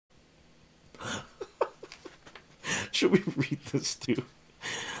Should we read this too?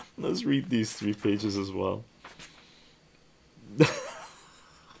 Let's read these 3 pages as well.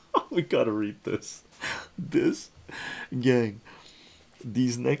 We gotta read this. This, gang,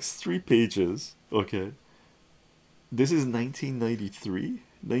 these next 3 pages, okay. This is 1993,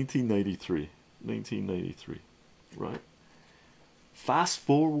 1993, 1993, right? Fast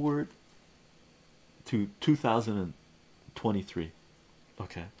forward to 2023,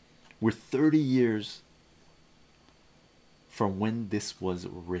 okay. We're 30 years from when this was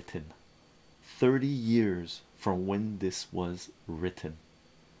written. 30 years from when this was written.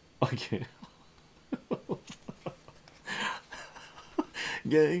 Okay.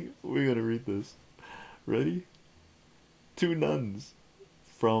 Gang, we're gonna read this. Ready? Two nuns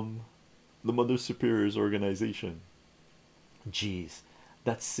from the Mother Superior's organization. Geez,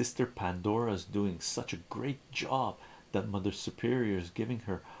 that Sister Pandora is doing such a great job that Mother Superior is giving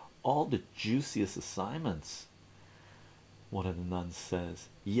her all the juiciest assignments. One of the nuns says,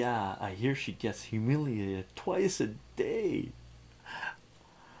 yeah, I hear she gets humiliated twice a day.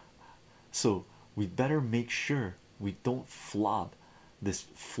 So we better make sure we don't flop this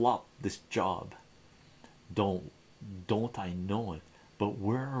job. Don't I know it? But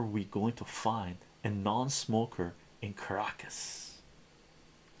where are we going to find a non-smoker in Caracas?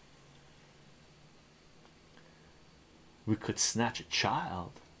 We could snatch a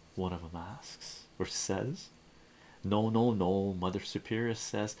child, one of them asks or says. No, no, no, Mother Superior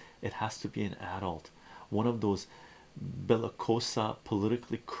says it has to be an adult, one of those bellicosa,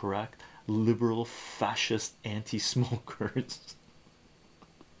 politically correct, liberal, fascist, anti-smokers.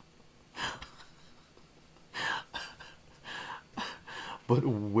 But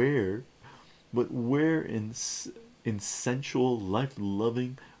where, in sensual,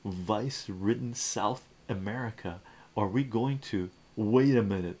 life-loving, vice-ridden South America are we going to? Wait a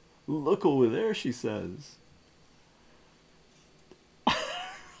minute, look over there, she says.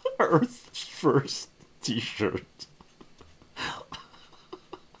 Earth First t-shirt.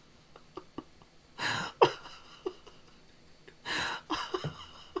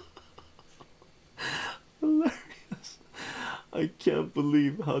 Hilarious. I can't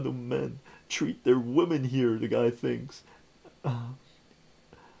believe how the men treat their women here, the guy thinks. And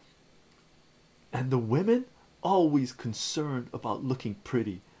the women always concerned about looking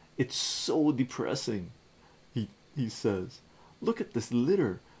pretty. It's so depressing. He says, look at this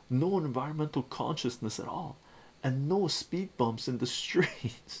litter, no environmental consciousness at all, and no speed bumps in the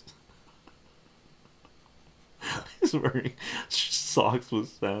streets. He's wearing socks with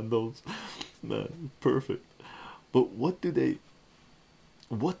sandals. Man, perfect. But what do they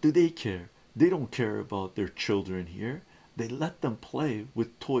care? They don't care about their children here. They let them play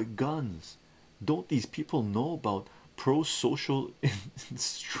with toy guns. Don't these people know about pro-social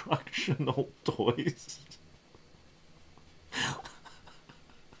instructional toys?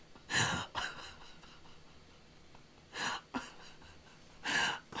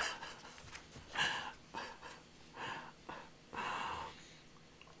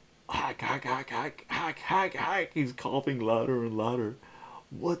 Hack. He's coughing louder and louder.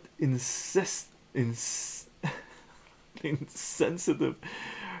 What insensitive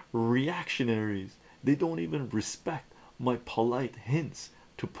reactionaries. They don't even respect my polite hints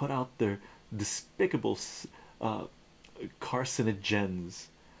to put out their despicable carcinogens.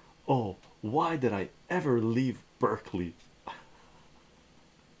 Oh, why did I ever leave Berkeley?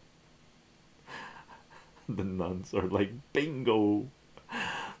 The nuns are like, bingo.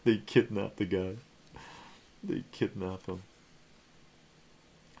 They kidnapped the guy. They kidnap him.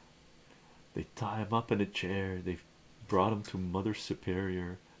 They tie him up in a chair. They've brought him to Mother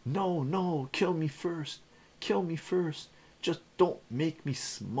Superior. No, no, kill me first. Kill me first. Just don't make me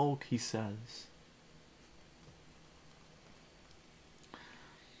smoke, he says.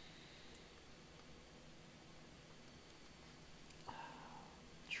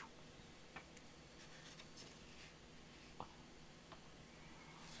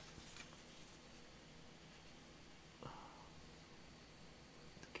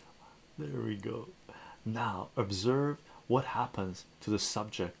 There we go. Now observe what happens to the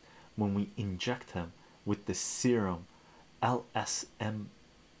subject when we inject him with the serum LSMFP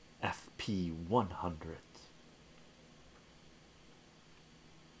 100.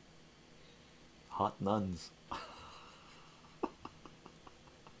 Hot nuns.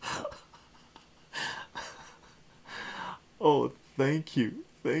 Oh, thank you,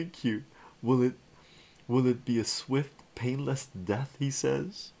 thank you. Will it be a swift, painless death, he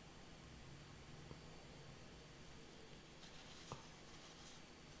says.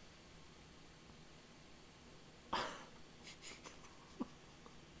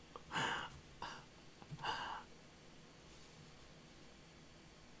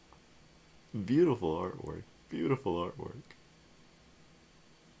 Beautiful artwork, beautiful artwork.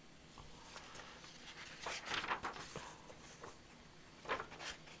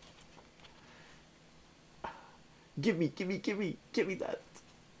 Give me, give me, give me, give me that.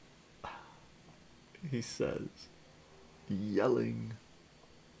 He says, yelling.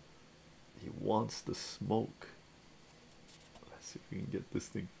 He wants the smoke. Let's see if we can get this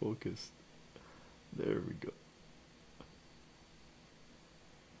thing focused. There we go.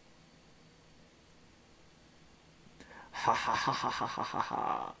 Ha ha ha ha ha ha ha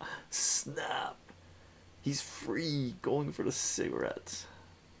ha. Snap. He's free, going for the cigarettes.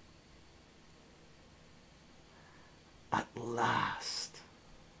 At last.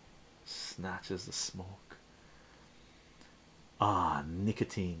 Snatches the smoke. Ah,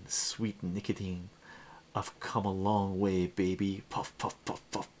 nicotine, sweet nicotine. I've come a long way, baby. Puff, puff, puff,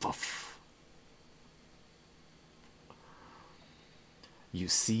 puff, puff. You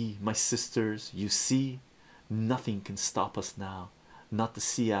see, my sisters, you see, nothing can stop us now. Not the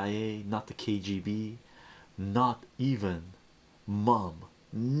CIA, not the KGB, not even mom.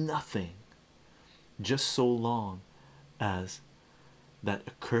 Nothing. Just so long as that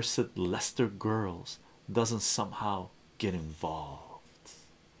accursed Lester girls doesn't somehow get involved.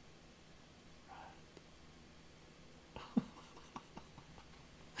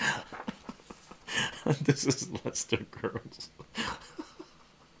 This is Lester girls.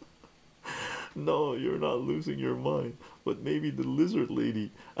 No, you're not losing your mind, but maybe the lizard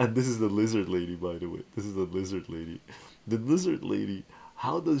lady, and this is the lizard lady, by the way. This is the lizard lady. The lizard lady,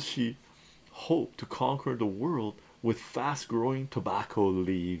 how does she hope to conquer the world with fast growing tobacco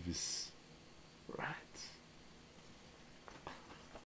leaves? Right.